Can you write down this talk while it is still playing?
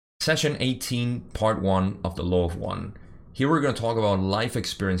Session 18, Part 1 of the Law of One. Here we're going to talk about life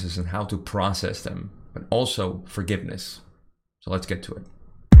experiences and how to process them, but also forgiveness. So let's get to it.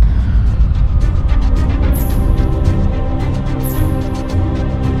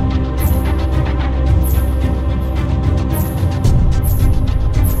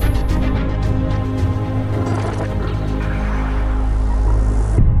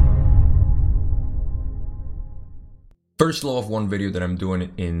 First Law of One video that I'm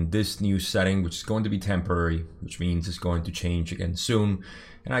doing in this new setting, which is going to be temporary, which means it's going to change again soon,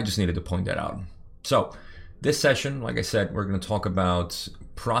 and I just needed to point that out. So this session, like I said, we're going to talk about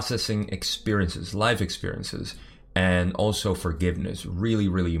processing experiences, life experiences, and also forgiveness. Really,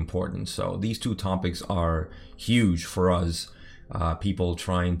 really important. So these two topics are huge for us, people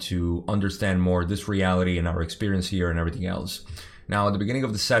trying to understand more this reality and our experience here and everything else. Now, at the beginning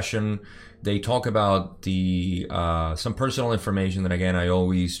of the session, they talk about the some personal information that, again, I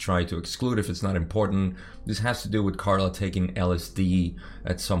always try to exclude if it's not important. This has to do with Carla taking LSD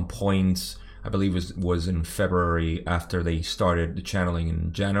at some point. I believe it was in February after they started the channeling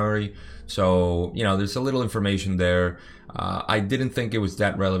in January. So, you know, there's a little information there. I didn't think it was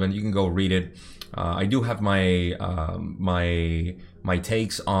that relevant. You can go read it. I do have my my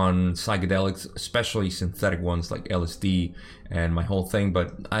takes on psychedelics, especially synthetic ones like LSD and my whole thing,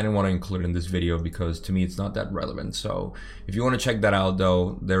 but I didn't want to include it in this video because to me it's not that relevant. So if you want to check that out,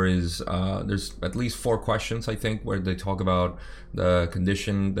 though, there's at least 4 questions, I think, where they talk about the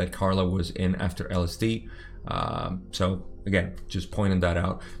condition that Carla was in after LSD. So again, just pointing that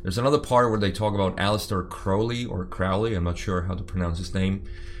out. There's another part where they talk about Aleister Crowley or Crowley, I'm not sure how to pronounce his name.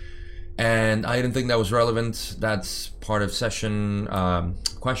 And I didn't think that was relevant. That's part of session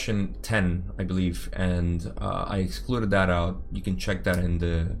question 10, I believe, and I excluded that out. You can check that in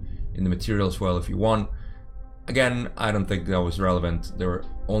the material as well if you want. Again, I don't think that was relevant. They were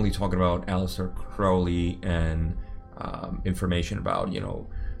only talking about Aleister Crowley and information about, you know,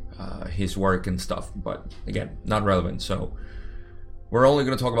 his work and stuff. But again, not relevant. So we're only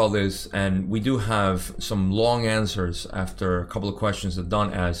going to talk about this, and we do have some long answers after a couple of questions that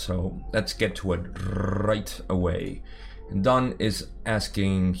Don asked, so let's get to it right away. And Don is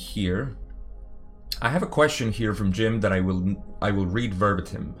asking here, I have a question here from Jim that I will read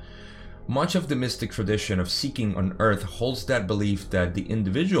verbatim. Much of the mystic tradition of seeking on earth holds that belief that the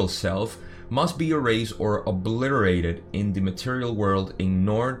individual self must be erased or obliterated in the material world in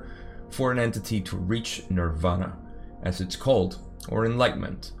order for an entity to reach nirvana, as it's called, or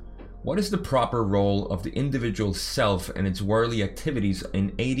enlightenment. What is the proper role of the individual self and its worldly activities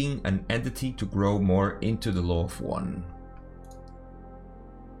in aiding an entity to grow more into the Law of One?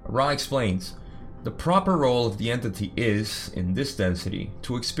 Ra explains, the proper role of the entity is, in this density,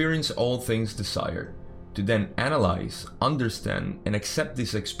 to experience all things desired, to then analyze, understand, and accept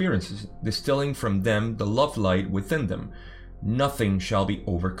these experiences, distilling from them the love light within them. Nothing shall be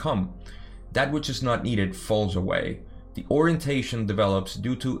overcome. That which is not needed falls away. The orientation develops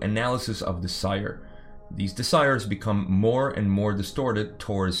due to analysis of desire. These desires become more and more distorted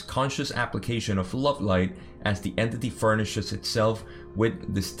towards conscious application of love light as the entity furnishes itself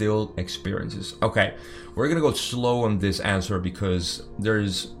with distilled experiences. Okay, we're gonna go slow on this answer because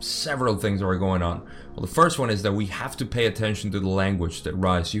there's several things that are going on. Well, the first one is that we have to pay attention to the language that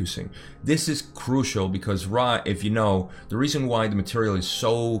Ra is using. This is crucial because Ra, if you know, the reason why the material is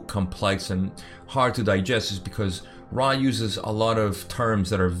so complex and hard to digest is because Ra uses a lot of terms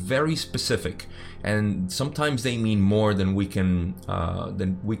that are very specific, and sometimes they mean more than we can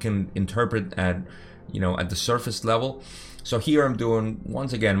interpret at, you know, at the surface level. So here I'm doing,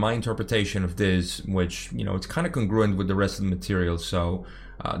 once again, my interpretation of this, which, you know, it's kind of congruent with the rest of the material. So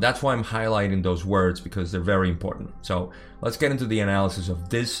that's why I'm highlighting those words, because they're very important. So let's get into the analysis of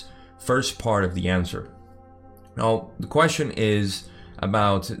this first part of the answer. Now, the question is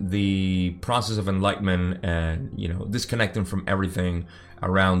about the process of enlightenment and, you know, disconnecting from everything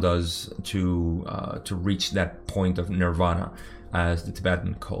around us to reach that point of nirvana, as the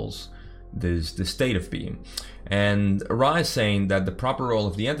Tibetan calls this state of being. And Ra is saying that the proper role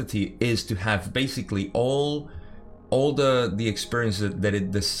of the entity is to have basically all the experiences that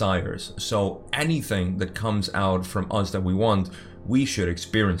it desires. So anything that comes out from us that we want, we should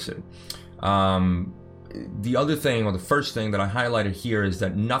experience it. The other thing, or the first thing that I highlighted here, is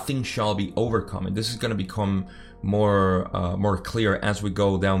that nothing shall be overcome. And this is going to become more clear as we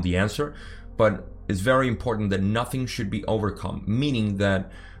go down the answer. But it's very important that nothing should be overcome, meaning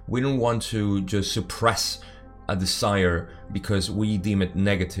that we don't want to just suppress a desire because we deem it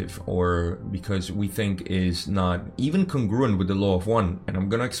negative or because we think is not even congruent with the Law of One. And I'm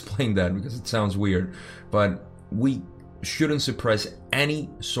going to explain that because it sounds weird. But we shouldn't suppress any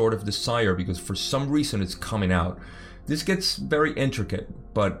sort of desire because for some reason it's coming out. This gets very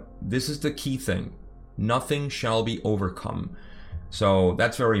intricate, but this is the key thing. Nothing shall be overcome. So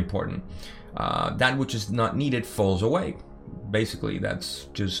that's very important. That which is not needed falls away. Basically, that's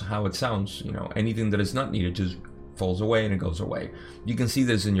just how it sounds. Anything that is not needed just falls away and it goes away. You can see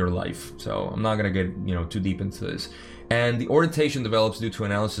this in your life. So I'm not going to get too deep into this. And the orientation develops due to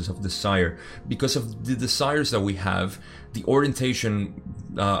analysis of desire. Because of the desires that we have, the orientation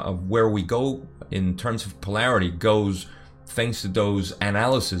of where we go in terms of polarity goes thanks to those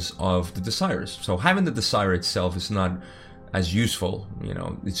analysis of the desires. So having the desire itself is not as useful,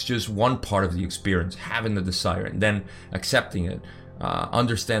 it's just one part of the experience, having the desire and then accepting it,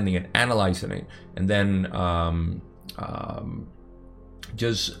 understanding it, analyzing it, and then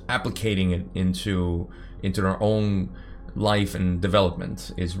just applicating it into our own life and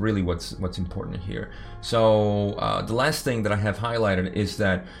development is really what's important here. So the last thing that I have highlighted is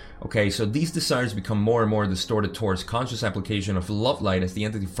that, so these desires become more and more distorted towards conscious application of love light as the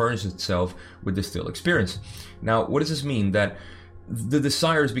entity furnishes itself with the still experience. Now, what does this mean? That the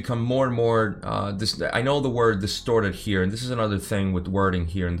desires become more and more, I know the word distorted here, and this is another thing with wording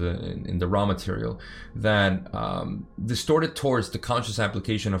here in the raw material, that distorted towards the conscious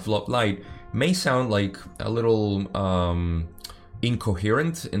application of love light may sound like a little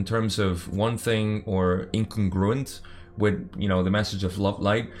incoherent in terms of one thing, or incongruent with the message of love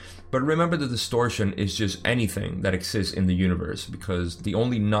light. But remember, the distortion is just anything that exists in the universe, because the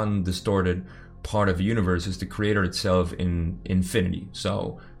only non-distorted part of the universe is the creator itself in infinity.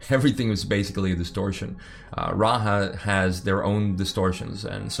 So everything is basically a distortion. Raha has their own distortions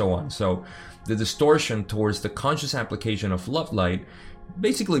and so on. So the distortion towards the conscious application of love light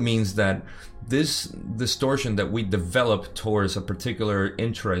basically means that this distortion that we develop towards a particular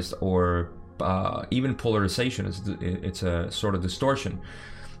interest, or even polarization, it's a sort of distortion.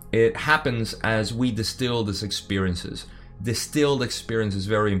 It happens as we distill these experiences. Distilled experience is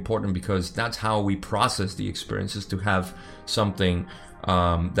very important because that's how we process the experiences to have something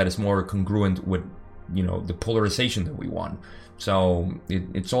that is more congruent with the polarization that we want. So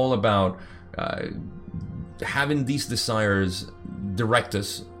it's all about having these desires direct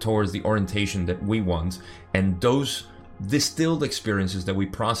us towards the orientation that we want, and those distilled experiences that we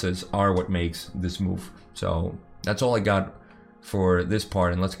process are what makes this move. So that's all I got for this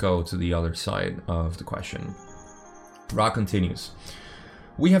part, and let's go to the other side of the question. Ra continues.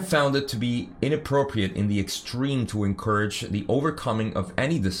 We have found it to be inappropriate in the extreme to encourage the overcoming of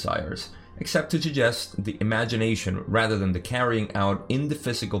any desires, except to suggest the imagination rather than the carrying out in the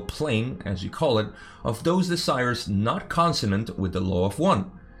physical plane, as you call it, of those desires not consonant with the law of one.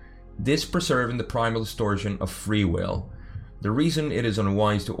 This preserving the primal distortion of free will. The reason it is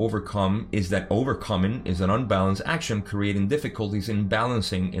unwise to overcome is that overcoming is an unbalanced action, creating difficulties in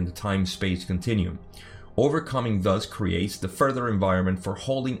balancing in the time-space continuum. Overcoming thus creates the further environment for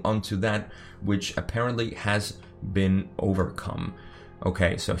holding onto that which apparently has been overcome.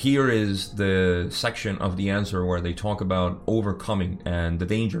 Okay, so here is the section of the answer where they talk about overcoming and the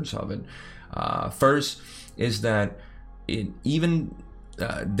dangers of it. First is that they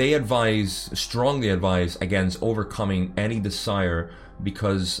strongly advise against overcoming any desire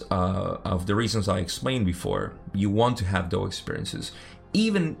because of the reasons I explained before. You want to have those experiences,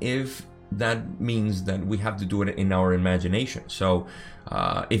 even if that means that we have to do it in our imagination. So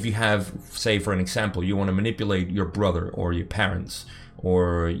if you have, say for an example, you want to manipulate your brother or your parents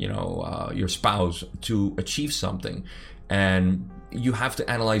or your spouse to achieve something, and you have to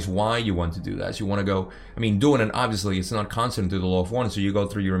analyze why you want to do that. So you want to go, doing it, obviously it's not consonant to the law of one, so you go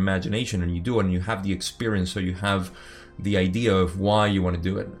through your imagination and you do it and you have the experience, so you have the idea of why you want to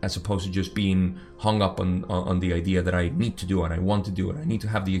do it, as opposed to just being hung up on the idea that I need to do it, I want to do it, I need to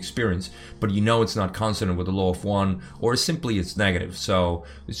have the experience, but it's not consonant with the law of one, or simply it's negative. So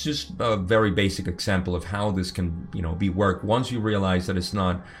it's just a very basic example of how this can be worked once you realize that it's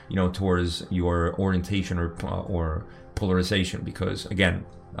not towards your orientation or polarization, because again,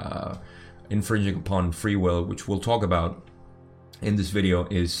 infringing upon free will, which we'll talk about in this video,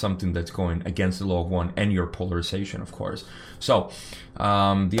 is something that's going against the law of one and your polarization, of course. So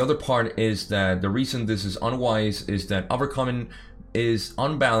the other part is that the reason this is unwise is that overcoming is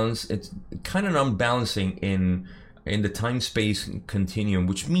unbalanced. It's kind of unbalancing in the time-space continuum,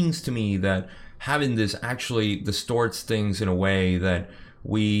 which means to me that having this actually distorts things in a way that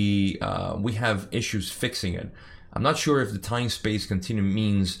we have issues fixing it. I'm not sure if the time-space continuum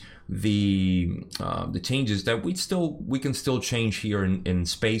means the changes that we can still change here in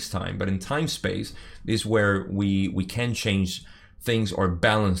space-time, but in time-space is where we can change things or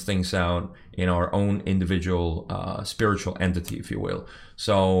balance things out in our own individual spiritual entity, if you will.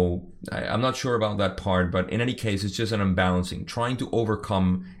 So I'm not sure about that part, but in any case, it's just an unbalancing, trying to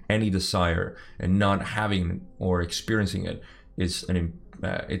overcome any desire and not having or experiencing it is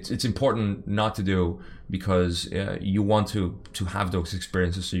it's important not to do, because you want to have those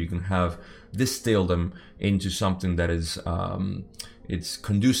experiences so you can distill them into something that is it's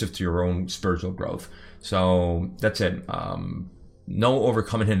conducive to your own spiritual growth. So that's it. No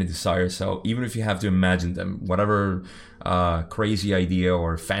overcoming any desires. So even if you have to imagine them, whatever crazy idea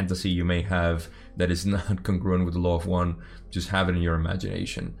or fantasy you may have that is not congruent with the law of one, just have it in your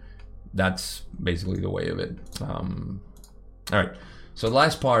imagination. That's basically the way of it. All right. So the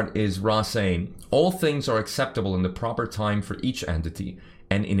last part is Ra saying, all things are acceptable in the proper time for each entity,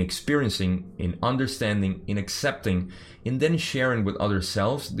 and in experiencing, in understanding, in accepting, in then sharing with other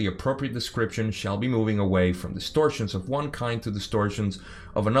selves, the appropriate description shall be moving away from distortions of one kind to distortions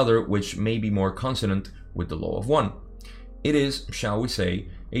of another, which may be more consonant with the law of one. It is, shall we say,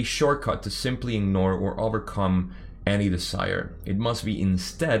 a shortcut to simply ignore or overcome any desire. It must be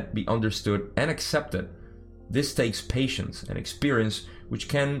instead be understood and accepted. This takes patience and experience, which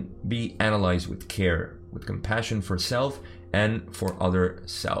can be analyzed with care, with compassion for self and for other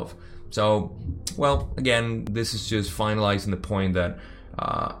self. So, well, again, this is just finalizing the point that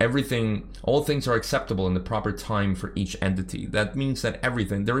all things are acceptable in the proper time for each entity. That means that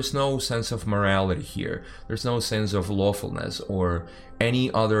there is no sense of morality here. There's no sense of lawfulness or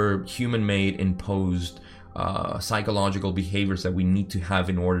any other human-made imposed psychological behaviors that we need to have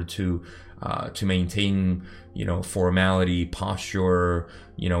in order to maintain, formality, posture,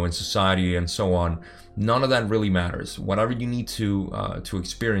 in society and so on. None of that really matters. Whatever you need to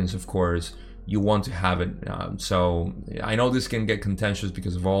experience, of course, you want to have it. So I know this can get contentious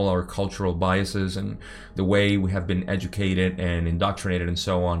because of all our cultural biases and the way we have been educated and indoctrinated and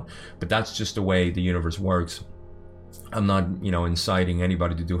so on. But that's just the way the universe works. I'm not, inciting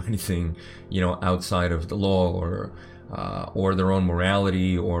anybody to do anything, outside of the law or their own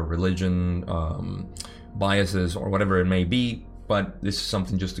morality or religion, biases or whatever it may be. But this is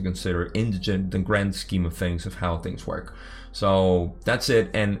something just to consider in the grand scheme of things, of how things work. So that's it.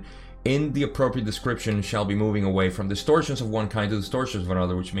 And in the appropriate description shall be moving away from distortions of one kind to distortions of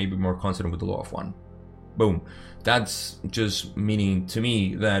another, which may be more consonant with the law of one. Boom. That's just meaning to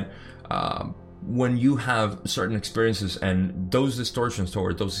me that when you have certain experiences and those distortions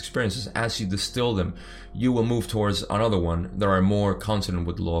toward those experiences, as you distill them, you will move towards another one that are more consonant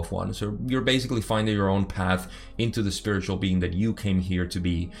with the law of one. So you're basically finding your own path into the spiritual being that you came here to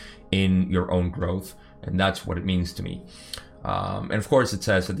be in your own growth. And that's what it means to me. And of course it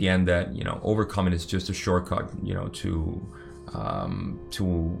says at the end that, overcoming is just a shortcut,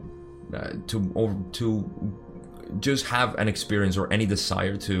 to just have an experience or any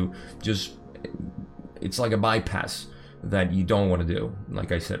desire to just, it's like a bypass that you don't want to do.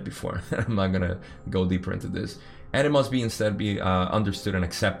 Like I said before, I'm not going to go deeper into this. And it must be instead be understood and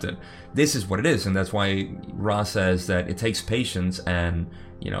accepted. This is what it is. And that's why Ra says that it takes patience and,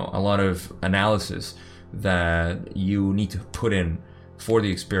 a lot of analysis that you need to put in for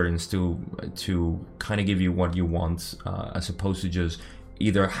the experience to kind of give you what you want, as opposed to just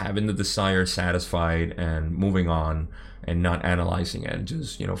either having the desire satisfied and moving on and not analyzing it,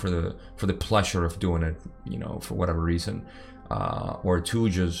 just for the pleasure of doing it, for whatever reason, or to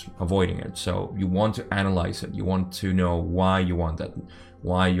just avoiding it. So you want to analyze it. You want to know why you want that,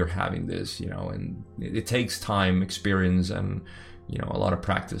 why you're having this, and it takes time, experience, and a lot of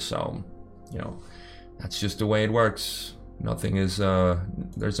practice. So that's just the way it works. Nothing is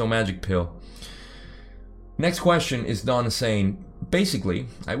there's no magic pill. Next question is Don saying, basically,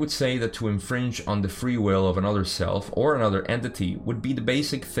 I would say that to infringe on the free will of another self or another entity would be the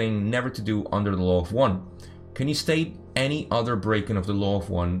basic thing never to do under the law of one. Can you state any other breaking of the law of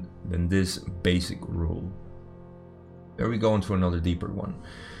one than this basic rule? There we go into another deeper one.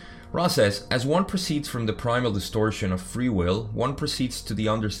 Ra says, as one proceeds from the primal distortion of free will, one proceeds to the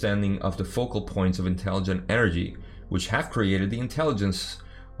understanding of the focal points of intelligent energy, which have created the intelligence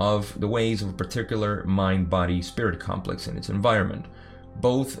of the ways of a particular mind-body-spirit complex in its environment,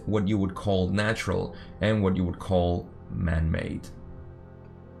 both what you would call natural and what you would call man-made.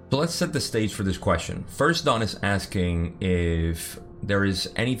 So let's set the stage for this question. First, Don is asking if there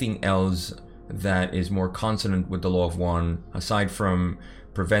is anything else that is more consonant with the law of one, aside from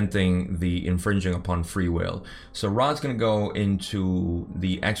preventing the infringing upon free will. So Ra's going to go into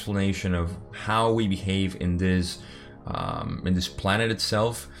the explanation of how we behave in this planet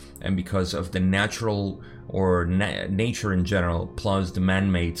itself, and because of the natural or nature in general, plus the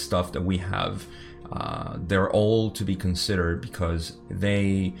man-made stuff that we have they're all to be considered because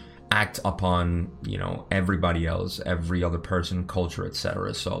they act upon, everybody else, every other person, culture,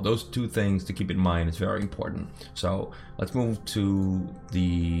 etc. So those two things to keep in mind is very important. So let's move to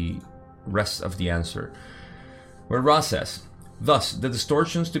the rest of the answer, where Ra says, thus, the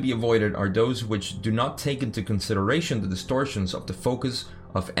distortions to be avoided are those which do not take into consideration the distortions of the focus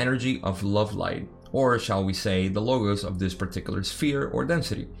of energy of love light, or shall we say the logos of this particular sphere or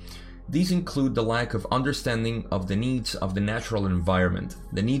density. These include the lack of understanding of the needs of the natural environment,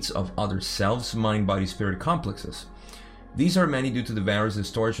 the needs of other selves, mind, body, spirit complexes. These are many due to the various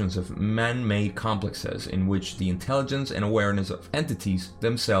distortions of man-made complexes in which the intelligence and awareness of entities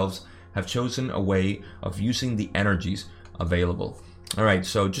themselves have chosen a way of using the energies available. All right,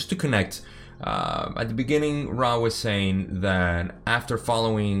 so just to connect, at the beginning, Ra was saying that after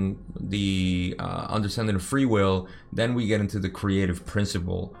following the understanding of free will, then we get into the creative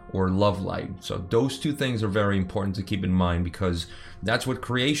principle or love light. So those two things are very important to keep in mind because that's what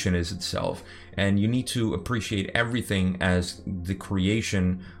creation is itself. And you need to appreciate everything as the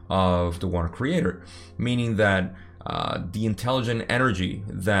creation of the one creator, meaning that the intelligent energy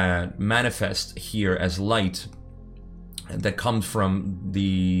that manifests here as light that comes from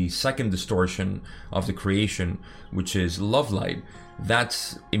the second distortion of the creation, which is love light.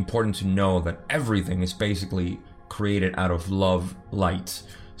 That's important to know that everything is basically created out of love light.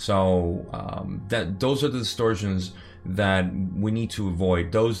 So those are the distortions that we need to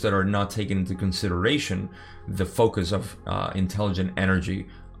avoid, those that are not taken into consideration the focus of intelligent energy,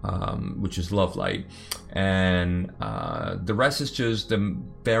 which is love light, and the rest is just the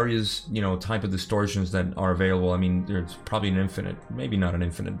various type of distortions that are available. I mean, there's probably an infinite, maybe not an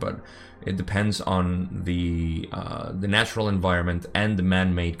infinite, but it depends on the natural environment and the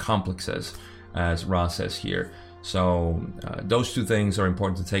man-made complexes, as Ra says here. So those two things are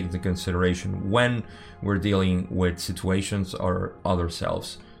important to take into consideration when we're dealing with situations or other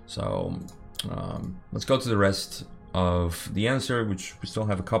selves. So let's go to the rest of the answer, which we still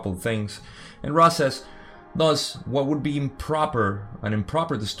have a couple of things. And Ra says, thus, what would be improper, an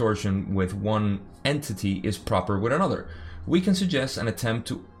improper distortion with one entity is proper with another. We can suggest an attempt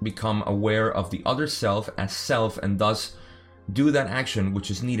to become aware of the other self as self and thus do that action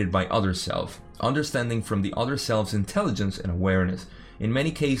which is needed by other self, understanding from the other self's intelligence and awareness. In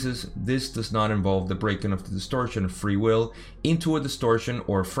many cases, this does not involve the breaking of the distortion of free will into a distortion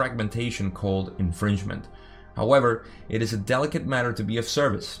or fragmentation called infringement. However, it is a delicate matter to be of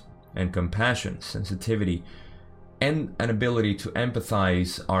service, and compassion, sensitivity, and an ability to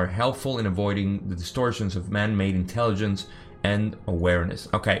empathize are helpful in avoiding the distortions of man-made intelligence and awareness.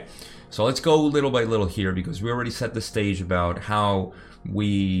 Okay, so let's go little by little here because we already set the stage about how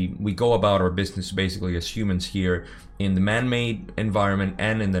we go about our business basically as humans here in the man-made environment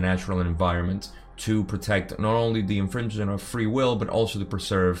and in the natural environment, to protect not only the infringement of free will, but also to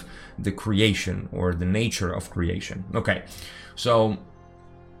preserve the creation or the nature of creation. Okay, so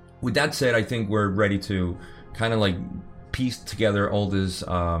with that said, I think we're ready to kind of like piece together all this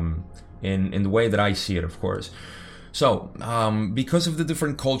in the way that I see it, of course. So, because of the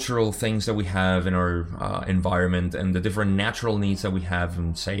different cultural things that we have in our environment and the different natural needs that we have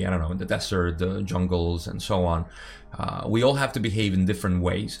in, say, I don't know, in the desert, the jungles, and so on, we all have to behave in different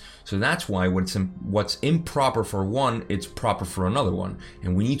ways. So that's why what's improper for one, it's proper for another one.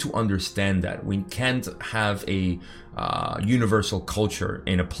 And we need to understand that. We can't have a universal culture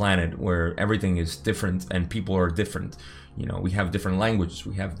in a planet where everything is different and people are different. You know, we have different languages,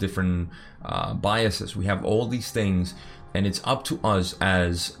 we have different biases, we have all these things, and it's up to us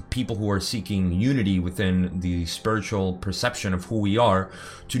as people who are seeking unity within the spiritual perception of who we are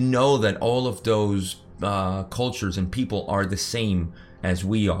to know that all of those cultures and people are the same as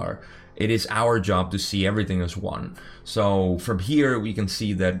we are. It is our job to see everything as one. So from here we can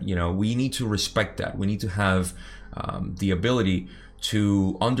see that, you know, we need to respect that. We need to have the ability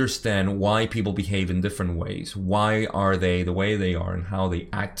to understand why people behave in different ways. Why are they the way they are and how they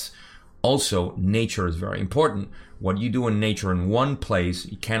act. Also, nature is very important. What you do in nature in one place,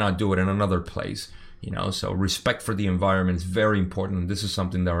 you cannot do it in another place. You know, so respect for the environment is very important. This is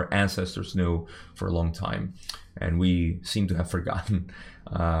something that our ancestors knew for a long time, and we seem to have forgotten,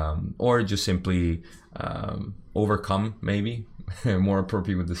 or just simply overcome, maybe. More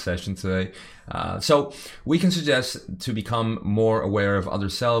appropriate with the session today. So we can suggest to become more aware of other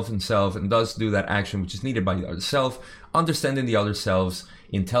self and thus do that action which is needed by the other self, understanding the other self's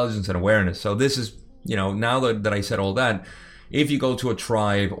intelligence and awareness. So this is, you know, now that I said all that, if you go to a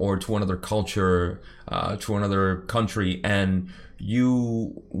tribe or to another culture, to another country, and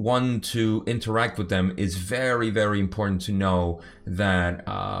you want to interact with them, it's very, very important to know that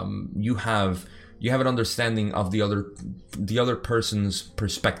you have you have an understanding of the other person's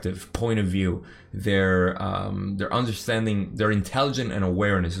perspective, point of view, their understanding, their intelligence and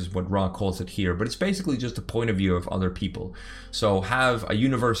awareness is what Ra calls it here. But it's basically just the point of view of other people. So have a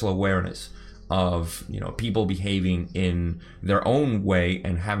universal awareness of, you know, people behaving in their own way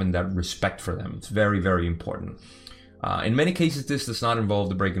and having that respect for them. It's very, very important. In many cases, this does not involve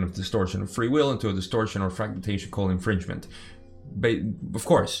the breaking of distortion of free will into a distortion or fragmentation called infringement. But of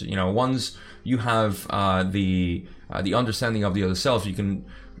course, you know, once you have the understanding of the other self, you can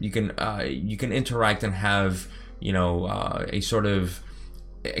interact and have, you know, a sort of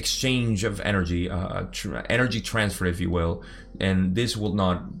exchange of energy, energy transfer, if you will, and this will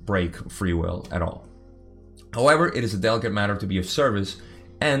not break free will at all. However, it is a delicate matter to be of service,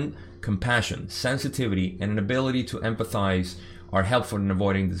 and compassion, sensitivity, and an ability to empathize are helpful in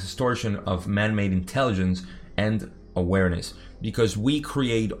avoiding the distortion of man-made intelligence and awareness, because we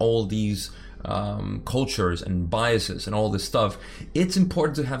create all these cultures and biases and all this stuff. It's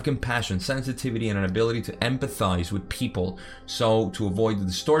important to have compassion, sensitivity, and an ability to empathize with people, so to avoid the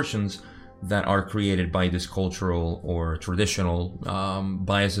distortions that are created by this cultural or traditional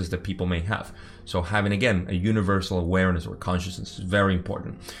biases that people may have. So having, again, a universal awareness or consciousness is very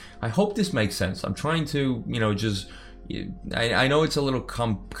important. I hope this makes sense. I'm trying to, you know, just, I know it's a little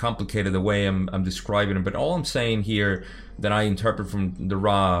complicated the way I'm describing it, but all I'm saying here that I interpret from the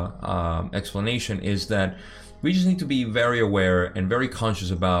Ra explanation is that we just need to be very aware and very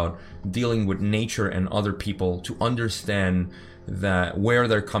conscious about dealing with nature and other people to understand that where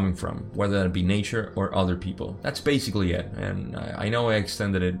they're coming from, whether that be nature or other people. That's basically it. And I know I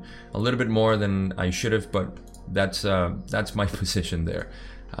extended it a little bit more than I should have, but that's my position there.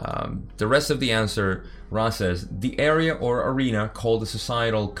 The rest of the answer, Ra says, the area or arena called the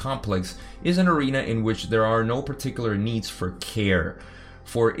societal complex is an arena in which there are no particular needs for care,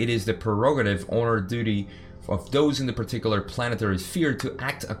 for it is the prerogative, honor, duty of those in the particular planetary sphere to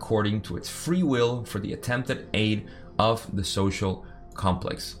act according to its free will for the attempted aid of the social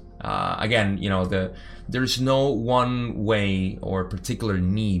complex. Again, you know, there's no one way or particular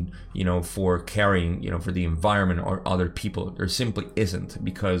need, you know, for caring, you know, for the environment or other people. There simply isn't,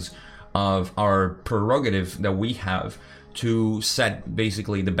 because of our prerogative that we have to set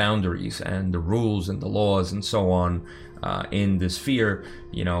basically the boundaries and the rules and the laws and so on in the sphere,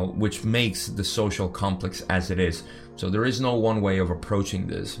 you know, which makes the social complex as it is. So there is no one way of approaching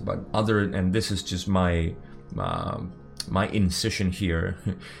this, but and this is just my incision here,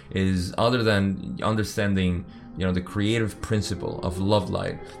 is other than understanding, you know, the creative principle of love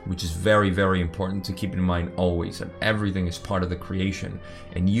light, which is very, very important to keep in mind always, that everything is part of the creation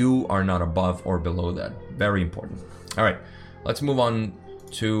and you are not above or below that. Very important. All right, let's move on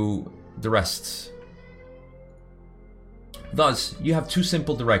to the rest. Thus, you have two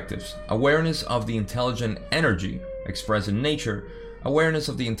simple directives: awareness of the intelligent energy expressed in nature, awareness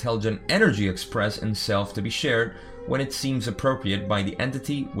of the intelligent energy expressed in self to be shared when it seems appropriate by the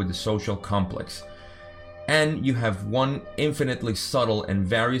entity with the social complex. And you have one infinitely subtle and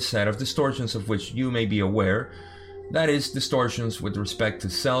various set of distortions of which you may be aware, that is, distortions with respect to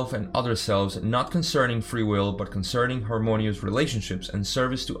self and other selves, not concerning free will, but concerning harmonious relationships and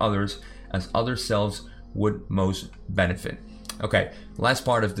service to others as other selves would most benefit. Okay, last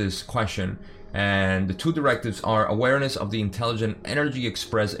part of this question. And the two directives are awareness of the intelligent energy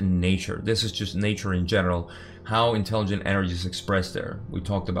expressed in nature. This is just nature in general, how intelligent energy is expressed there. We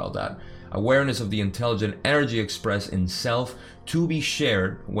talked about that. Awareness of the intelligent energy expressed in self to be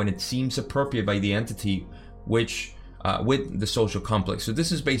shared when it seems appropriate by the entity which with the social complex. So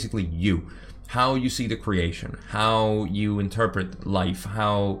this is basically you, how you see the creation, how you interpret life,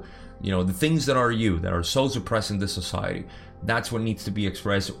 how, you know, the things that are you, that are so suppressed in this society. That's what needs to be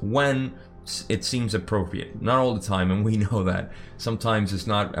expressed when it seems appropriate. Not all the time, and we know that sometimes it's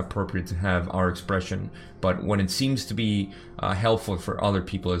not appropriate to have our expression, but when it seems to be helpful for other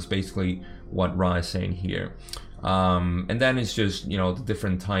people is basically what Ra is saying here. And then it's just, you know, the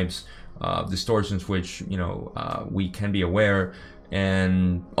different types of distortions which, you know, we can be aware,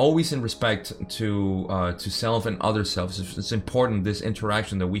 and always in respect to self and other selves. It's important, this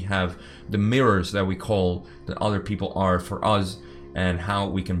interaction that we have, the mirrors that we call that other people are for us, and how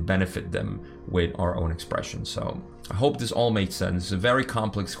we can benefit them with our own expression. So I hope this all makes sense. It's a very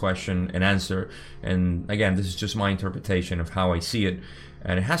complex question and answer, and again, this is just my interpretation of how I see it,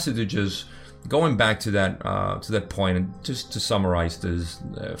 and it has to do just going back to that point. And just to summarize this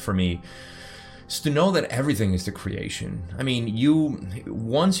for me, is to know that everything is the creation. I mean,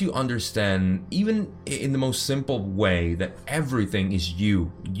 once you understand, even in the most simple way, that everything is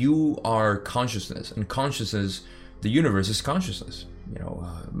you are consciousness, and consciousness, the universe is consciousness.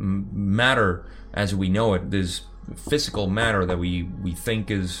 matter as we know it, this physical matter that we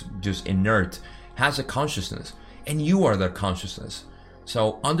think is just inert, has a consciousness, and you are that consciousness.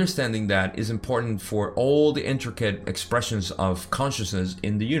 So understanding that is important for all the intricate expressions of consciousness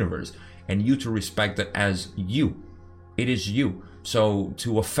in the universe, and you to respect that as you. It is you. So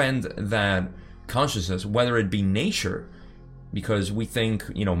to offend that consciousness, whether it be nature, because we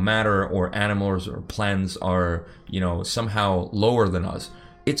think, matter or animals or plants are, somehow lower than us,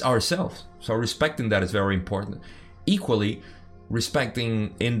 it's ourselves. So respecting that is very important. Equally,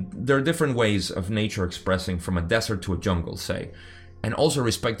 respecting there are different ways of nature expressing, from a desert to a jungle, say, and also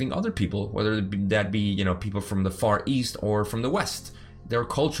respecting other people, whether that be people from the Far East or from the West. Their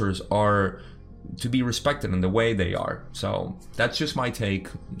cultures are to be respected in the way they are. So that's just my take,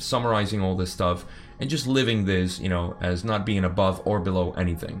 summarizing all this stuff and just living this, as not being above or below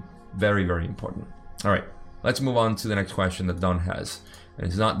anything. Very, very important. All right, let's move on to the next question that Don has, and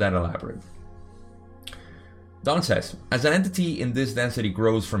it's not that elaborate. Don says, as an entity in this density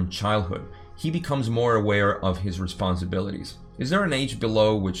grows from childhood, he becomes more aware of his responsibilities. Is there an age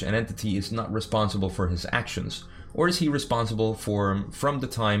below which an entity is not responsible for his actions, or is he responsible for from the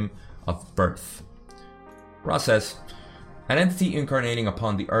time of birth? Ross says, an entity incarnating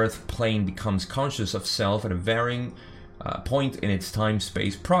upon the earth plane becomes conscious of self at a varying point in its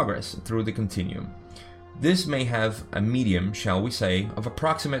time-space progress through the continuum. This may have a medium, shall we say, of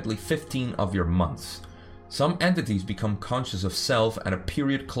approximately 15 of your months. Some entities become conscious of self at a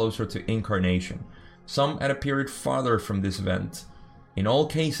period closer to incarnation, some at a period farther from this event. In all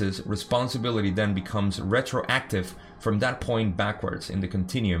cases, responsibility then becomes retroactive from that point backwards in the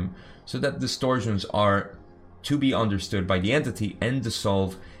continuum, so that distortions are to be understood by the entity and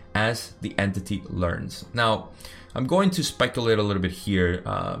dissolve as the entity learns. Now, I'm going to speculate a little bit here,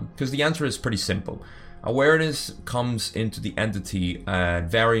 because the answer is pretty simple. Awareness comes into the entity at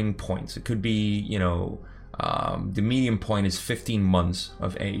varying points. It could be, the median point is 15 months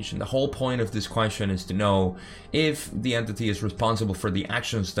of age. And the whole point of this question is to know if the entity is responsible for the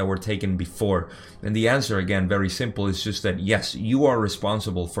actions that were taken before. And the answer, again, very simple, is just that yes, you are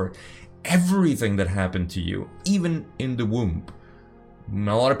responsible for everything that happened to you, even in the womb.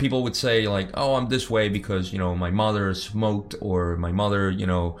 A lot of people would say like, oh, I'm this way because, my mother smoked, or my mother,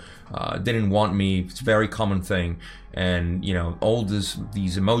 didn't want me. It's a very common thing. And, all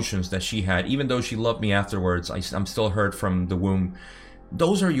these emotions that she had, even though she loved me afterwards, I'm still hurt from the womb.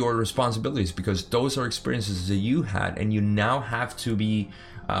 Those are your responsibilities, because those are experiences that you had, and you now have to be,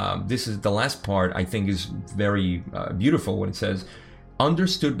 this is the last part I think is very beautiful when it says,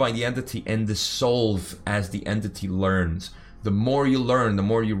 understood by the entity and dissolve as the entity learns. The more you learn, the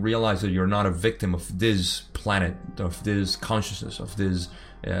more you realize that you're not a victim of this planet, of this consciousness, of this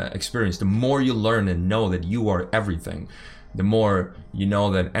experience. The more you learn and know that you are everything, the more you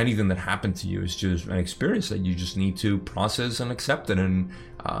know that anything that happened to you is just an experience that you just need to process and accept it, and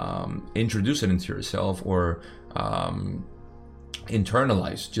introduce it into yourself, or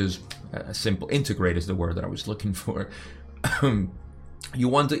internalize. Just a simple integrate is the word that I was looking for. You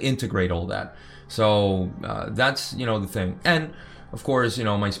want to integrate all that. So that's, the thing. And of course,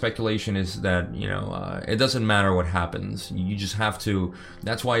 my speculation is that, it doesn't matter what happens. You just have to,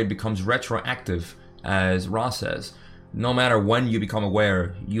 that's why it becomes retroactive, as Ross says. No matter when you become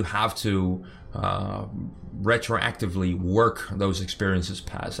aware, you have to retroactively work those experiences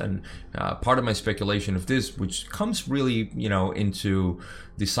past. And part of my speculation of this, which comes really, into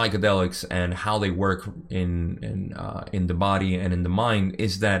the psychedelics and how they work in the body and in the mind,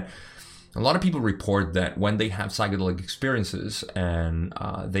 is that a lot of people report that when they have psychedelic experiences and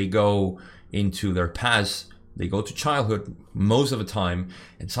they go into their past, they go to childhood most of the time,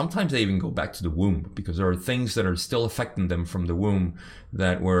 and sometimes they even go back to the womb, because there are things that are still affecting them from the womb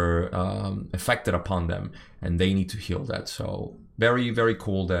that were affected upon them, and they need to heal that. So very, very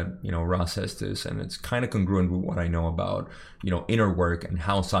cool that, Ross says this, and it's kind of congruent with what I know about, inner work and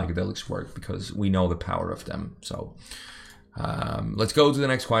how psychedelics work, because we know the power of them. So let's go to the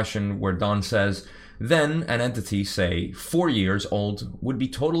next question, where Don says, then an entity, say 4 years old, would be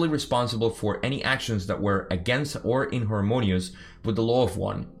totally responsible for any actions that were against or inharmonious with the law of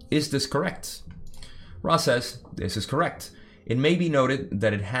one. Is this correct? Ross says, this is correct. It may be noted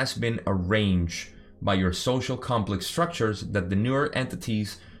that it has been arranged by your social complex structures that the newer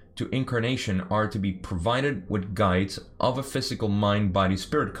entities to incarnation are to be provided with guides of a physical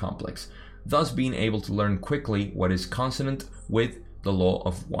mind-body-spirit complex, thus being able to learn quickly what is consonant with the law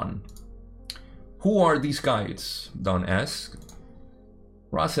of one. Who are these guides? Don asks.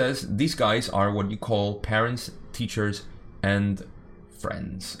 Ross says, these guides are what you call parents, teachers, and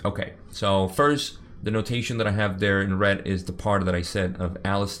friends. Okay, so first, The notation that I have there in red is the part that I said of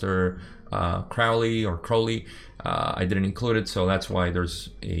Aleister Crowley or Crowley. I didn't include it, so that's why there's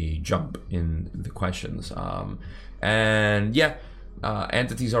a jump in the questions. Entities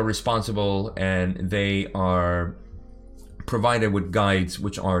are responsible, and they are provided with guides,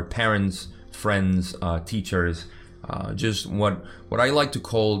 which are parents, friends, teachers, just what I like to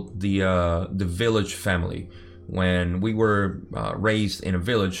call the village family. When we were raised in a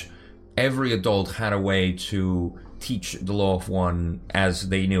village, every adult had a way to teach the law of one as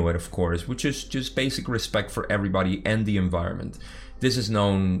they knew it, of course, which is just basic respect for everybody and the environment. This is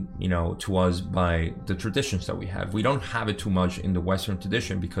known, to us by the traditions that we have. We don't have it too much in the Western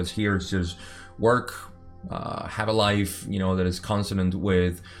tradition because here it's just work, have a life, that is consonant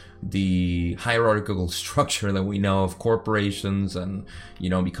with the hierarchical structure that we know of corporations and,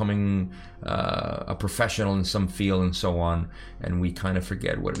 becoming a professional in some field and so on. And we kind of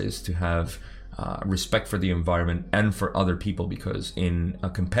forget what it is to have respect for the environment and for other people, because in a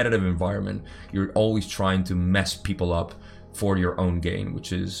competitive environment, you're always trying to mess people up for your own gain,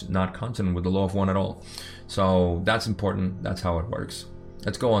 which is not consonant with the law of one at all. So that's important. That's how it works.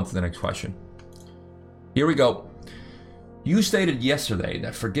 Let's go on to the next question. Here we go. You stated yesterday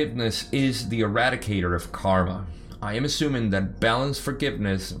that forgiveness is the eradicator of karma. I am assuming that balanced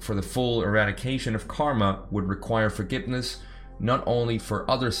forgiveness for the full eradication of karma would require forgiveness not only for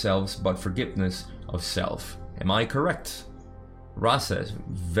other selves, but forgiveness of self. Am I correct? Ra says,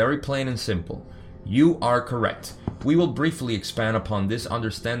 very plain and simple. You are correct. We will briefly expand upon this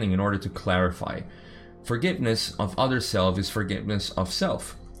understanding in order to clarify. Forgiveness of other self is forgiveness of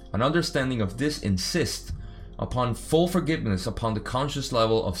self. An understanding of this insists upon full forgiveness upon the conscious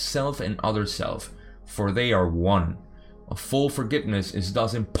level of self and other self, for they are one. A full forgiveness is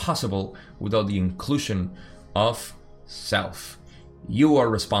thus impossible without the inclusion of self. You are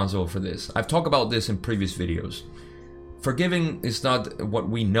responsible for this. I've talked about this in previous videos. Forgiving is not what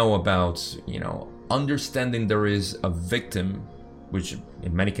we know about, understanding there is a victim, which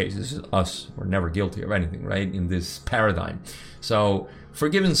in many cases is us. We're never guilty of anything, right? In this paradigm. So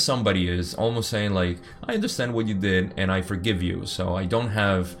forgiving somebody is almost saying like, I understand what you did and I forgive you. So I don't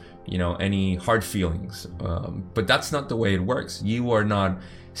have, any hard feelings. But that's not the way it works. You are not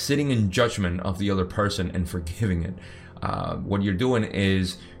sitting in judgment of the other person and forgiving it. What you're doing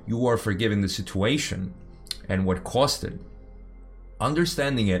is you are forgiving the situation and what caused it.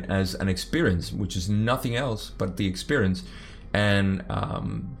 Understanding it as an experience, which is nothing else but the experience, and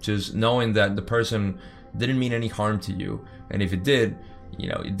just knowing that the person didn't mean any harm to you, and if it did,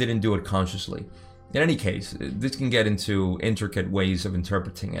 it didn't do it consciously. In any case, this can get into intricate ways of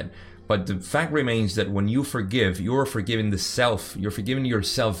interpreting it, but the fact remains that when you forgive, you're forgiving the self. You're forgiving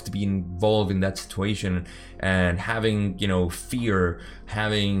yourself to be involved in that situation and having, fear,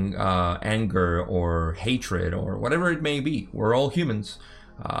 having anger or hatred or whatever it may be. We're all humans.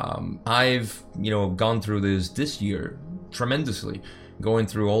 I've, gone through this year tremendously, going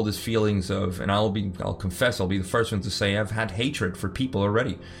through all these feelings of, and I'll confess, I'll be the first one to say I've had hatred for people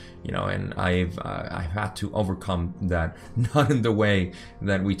already. And I've had to overcome that, not in the way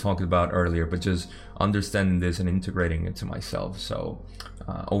that we talked about earlier, but just understanding this and integrating it to myself. So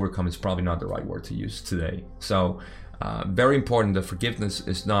overcome is probably not the right word to use today. So very important that forgiveness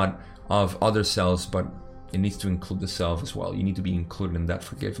is not of other selves, but it needs to include the self as well. You need to be included in that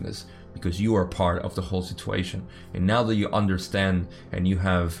forgiveness because you are part of the whole situation. And now that you understand and you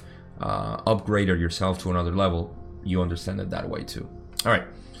have upgraded yourself to another level, you understand it that way too. All right.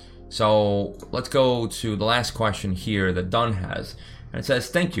 So let's go to the last question here that Don has. And it says,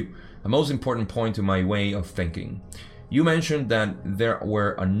 thank you. A most important point to my way of thinking. You mentioned that there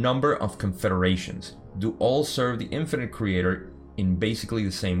were a number of confederations. Do all serve the infinite creator in basically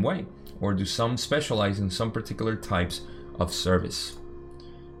the same way? Or do some specialize in some particular types of service?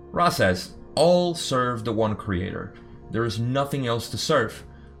 Ra says, all serve the one creator. There is nothing else to serve,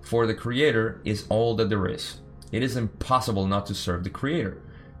 for the creator is all that there is. It is impossible not to serve the creator.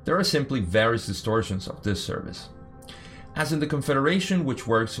 There are simply various distortions of this service. As in the confederation which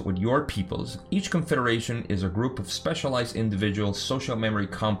works with your peoples, each confederation is a group of specialized individual social memory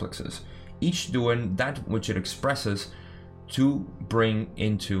complexes, each doing that which it expresses to bring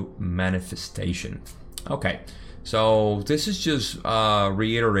into manifestation. Okay, so this is just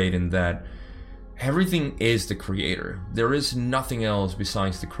reiterating that everything is the creator. There is nothing else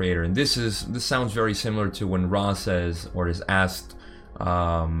besides the creator. And this sounds very similar to when Ra says or is asked,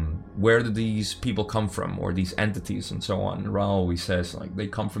 where do these people come from, or these entities and so on. Ra always says like they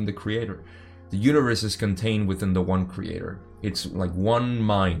come from the creator. The universe is contained within the one creator. It's like one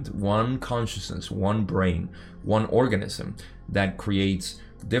mind, one consciousness, one brain, one organism that creates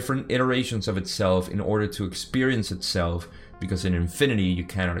different iterations of itself in order to experience itself, because in infinity you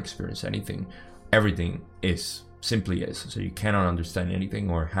cannot experience anything. Everything simply is. So you cannot understand anything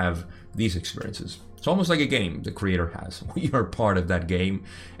or have these experiences. It's almost like a game the creator has. We are part of that game,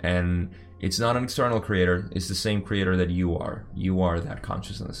 and it's not an external creator. It's the same creator that you are. You are that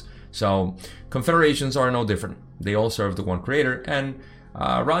consciousness. So confederations are no different. They all serve the one creator. And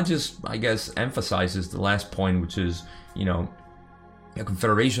Ra just, I guess, emphasizes the last point, which is, a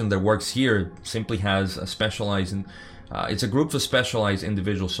confederation that works here simply has a specialized, it's a group of specialized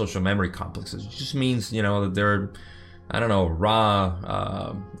individual social memory complexes. It just means, that they're, I don't know,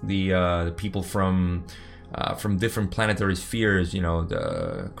 Ra, the people from different planetary spheres,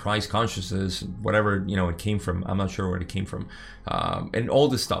 the Christ consciousness, whatever, it came from. I'm not sure where it came from. And all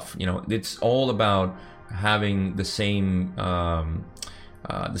this stuff, it's all about having the same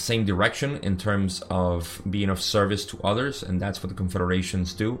direction in terms of being of service to others, and that's what the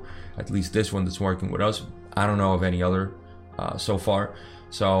confederations do. At least this one that's working with us. I don't know of any other so far.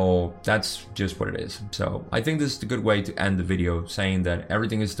 So that's just what it is. So I think this is a good way to end the video, saying that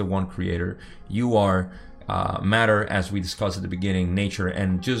everything is the one creator. You are matter, as we discussed at the beginning, nature,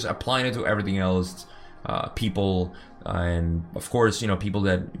 and just applying it to everything else, people, and of course, people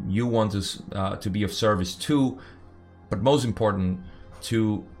that you want to be of service to, but most important,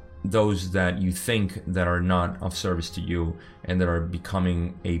 to those that you think that are not of service to you and that are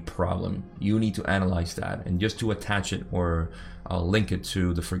becoming a problem. You need to analyze that, and just to attach it or link it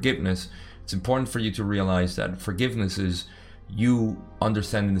to the forgiveness, it's important for you to realize that forgiveness is you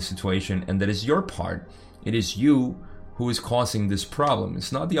understanding the situation, and that is your part. It is you who is causing this problem.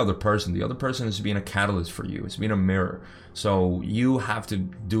 It's not the other person. The other person is being a catalyst for you. It's being a mirror. So you have to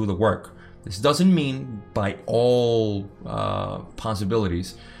do the work. This doesn't mean, by all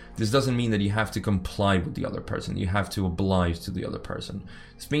possibilities, this doesn't mean that you have to comply with the other person. You have to oblige to the other person.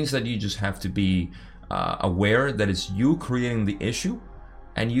 This means that you just have to be aware that it's you creating the issue,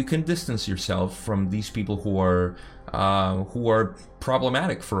 and you can distance yourself from these people who are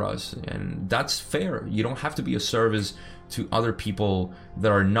problematic for us, and that's fair. You don't have to be a service to other people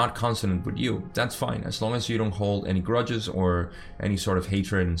that are not consonant with you. That's fine, as long as you don't hold any grudges or any sort of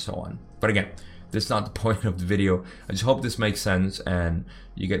hatred and so on. But again, this is not the point of the video. I just hope this makes sense and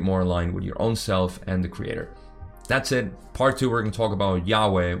you get more aligned with your own self and the creator. That's it. Part 2, we're going to talk about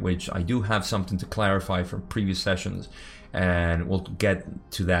Yahweh, which I do have something to clarify from previous sessions, and we'll get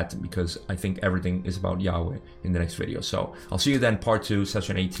to that because I think everything is about Yahweh in the next video. So I'll see you then, part 2,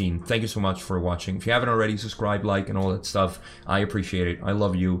 session 18. Thank you so much for watching. If you haven't already, subscribe, like, and all that stuff. I appreciate it. I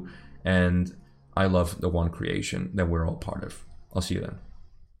love you, and I love the one creation that we're all part of. I'll see you then.